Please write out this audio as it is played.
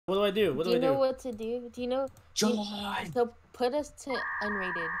What do I do? What do I do? Do you know what to do? Do you know? Join. So put us to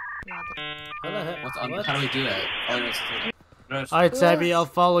unrated. How the heck? What? How do we do that? Alright, Sabby, I'll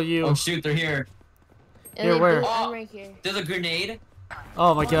follow you. Oh shoot, they're here. Here, where? I'm right here. There's a grenade.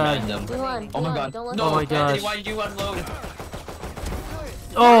 Oh my god. Oh my god. Don't No, oh my gosh. Anthony, why did you unload?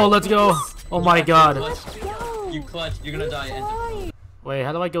 Oh, let's go. Oh my god. You clutch. You're gonna die, Anthony. Wait,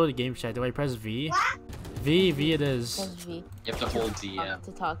 how do I go to game chat? Do I press V? V it is. Press V. You have to hold V, yeah.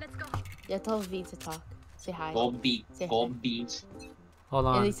 To talk. You have to hold V to talk. Say hi. Gold beat. Say Gold hi. beat. Hold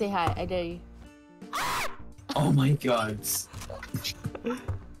And on. then say hi. I dare you. Oh my god. I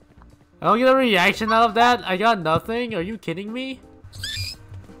don't get a reaction out of that. I got nothing. Are you kidding me?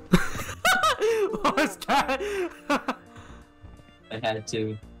 What was that? I had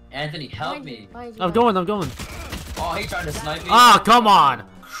to. Anthony, help me. I'm going. Oh, he tried to snipe me. Ah, come on.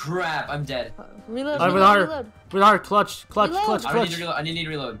 Crap, I'm dead. Reload. With our clutch. I need to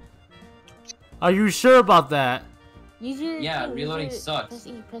reload. Are you sure about that? Yeah, reloading sucks.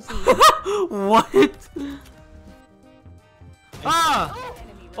 Press E. What? Ah!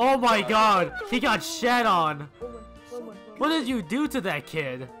 Oh my god, he got shat on. What did you do to that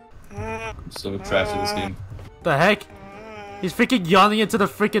kid? I'm so trash at this game. The heck? He's freaking yawning into the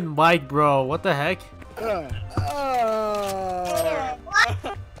freaking mic, bro. What the heck?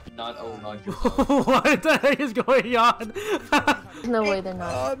 Not What the heck is going on? No way they're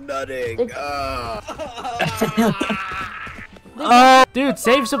not. I'm nutting. Oh, dude,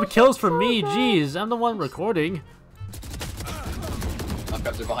 save some kills for me. Jeez, I'm the one recording. Oh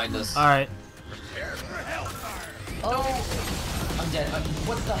crap, they're behind us. Alright. Oh, I'm dead.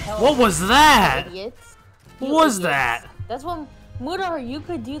 What the hell? What was that? Idiots. What was that? That's what Mudar, you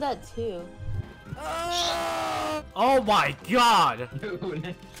could do that too. Oh my god.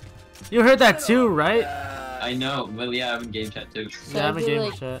 Dude. You heard that too, right? I know. Well, yeah, I'm in game chat too. Yeah, I'm in game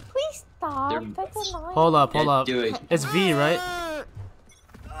like, chat. Please stop. They're- That's annoying. Hold up. Yeah, do it. It's V, right?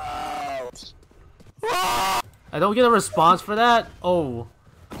 I don't get a response for that? Oh.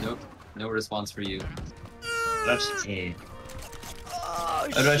 Nope. No response for you. Rush A.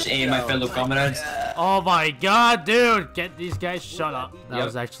 Rush A, my fellow comrades. Oh my god, dude! Get these guys shut up. That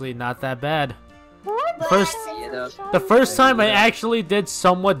was actually not that bad. The first time I actually did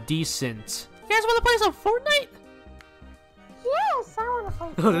somewhat decent. You guys wanna play some Fortnite? Yes, I want to play.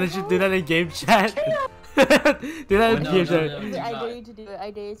 Oh, did you do that in game chat? Do that in game chat. I dare you to do it.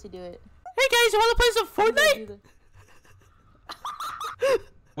 I dare you to do it. Hey guys, you wanna play some Fortnite?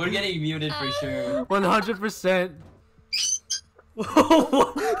 We're getting muted for sure. 100%.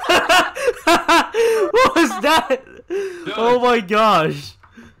 What was that? Dude. Oh my gosh.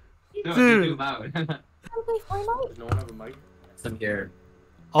 Dude. Dude. Want to play Fortnite? No one have a mic? I'm here.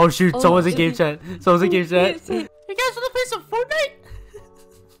 Oh shoot, Oh, someone's in game chat. Someone's in game chat. Yes, yes. You guys wanna play some Fortnite?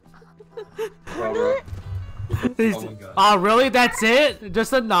 Bro. Oh my god. Oh really? That's it?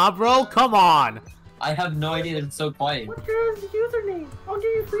 Just a knob, bro? Come on. I have no idea that it's so quiet. What's your username? I'll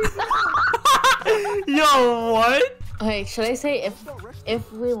give you free. Yo, what? Okay, should I say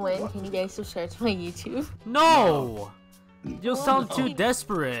if we win, can you guys subscribe to my YouTube? No. You'll sound too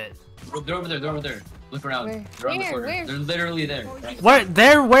desperate. They're over there. They're over there. Look around. Where? They're on the Where? corner. Where? They're literally there. Where?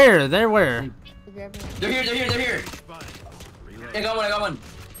 They're where? They're where? They're here. They're here. They're here. I got one. I got one.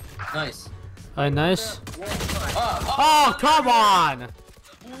 Nice. Alright, nice. Oh, Oh, come on.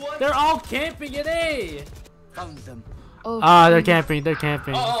 What? They're all camping in A. Found them. Oh, Ah, they're camping. They're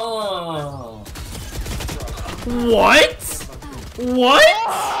camping. Oh. What? What?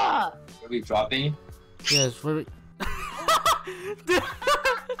 ah! Are we dropping? Yes, we're...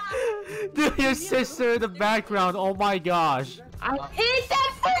 Dude, your sister in the background. Oh my gosh. I hate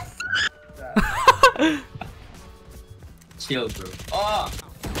that first. Chill, bro. Oh.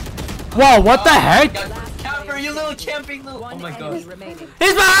 Whoa, what the heck? Camper, you little camping little. Oh my gosh.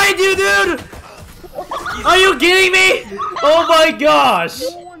 He's behind you, dude! Are you kidding me? Oh my gosh.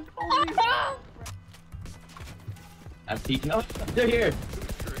 I'm peeking. Oh, they're here.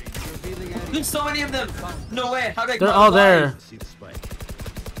 There's so many of them. No way. How did I They're go all by? there.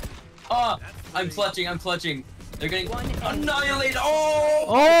 Oh, I'm clutching. I'm clutching. They're getting annihilated. Oh.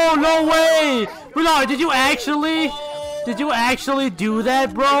 Oh, no way. Bro, did you actually? Did you actually do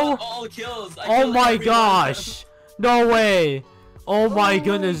that, bro? All kills. I Oh killed my everyone. gosh. No way. Oh my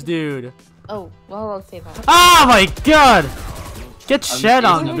goodness, dude. Oh, well, I'll say that. Oh my god. Get I'm shed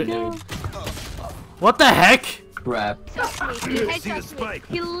on. chasing them, dude. What the heck? Crap. He headshots me.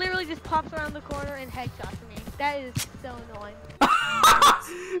 He literally just pops around the corner and headshots me. That is so annoying.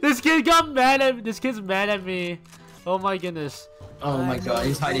 This kid got mad at me. This kid's mad at me. Oh my goodness. Oh my god.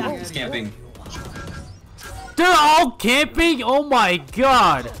 He's hiding. He's camping. They're all camping? Oh my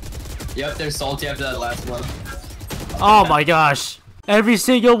god. Yep, they're salty after that last one. Oh my gosh. Every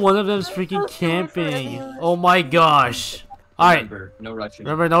single one of them's freaking camping. Oh my gosh. Alright. Remember, no rushing.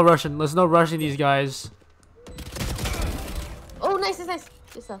 Remember, no rushing. Let's no rushing these guys. Oh, nice.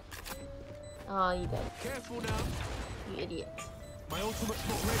 Good stuff. Oh, you dead. Careful now. You idiot. My ultimate's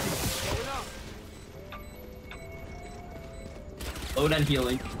not ready. Going up. Load and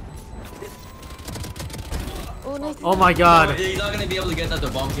healing. Oh, nice. Oh my god. He's not gonna be able to get that. The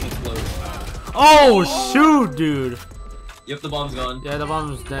bomb's gonna explode. Oh shoot, dude. Yep, the bomb's gone. Yeah, the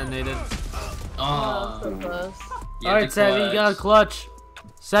bomb's detonated. Oh, so close. Alright, Savvy, you got a clutch.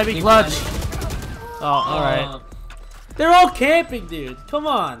 Savvy clutch. Oh, alright. They're all camping, dude. Come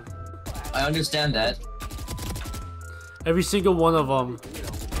on. I understand that. Every single one of them.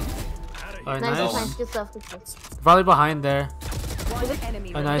 Alright, Nice. nice. Good stuff. Probably behind there. One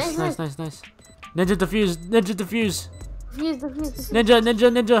enemy Oh, nice. Ninja defuse. Defuse.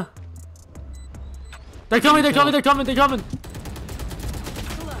 Ninja. They're coming.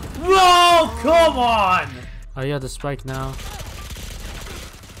 Whoa, come on. Oh, you have the spike now.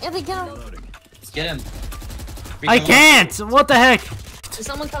 Yeah, they get him. Let's get him. I can't. What the heck? There's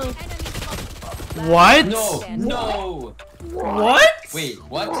someone coming. What? No. What? Wait,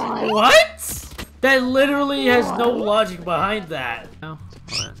 what? What? That literally has no logic behind that. No.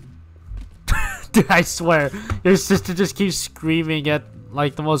 Dude, I swear, your sister just keeps screaming at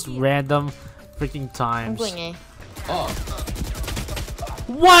like the most random freaking I'm times. going A. Oh,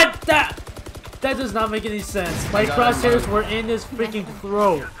 What? That does not make any sense. My crosshairs were in his freaking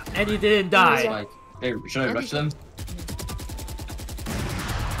throat, and he didn't die. Spike. Hey, should I rush them?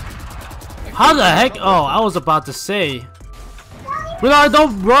 How the heck? Oh, I was about to say. But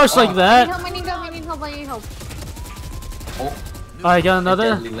don't rush like that. I need help. Oh, Alright, got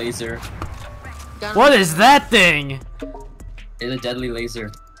another. deadly laser. What is that thing? It's a deadly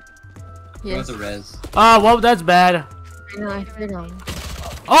laser. Yes. What's a res? Oh, well, that's bad. I know.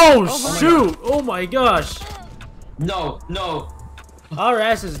 Oh, shoot! Oh my gosh! No. Our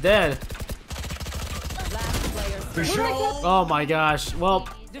ass is dead. For sure. Oh my gosh. Well,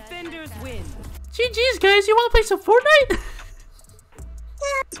 Defenders win. GG's guys. You want to play some Fortnite?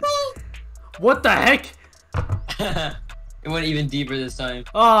 What the heck? It went even deeper this time.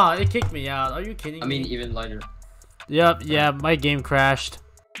 Oh, it kicked me out. Are you kidding me? I mean, even lighter. Yep, yeah, my game crashed.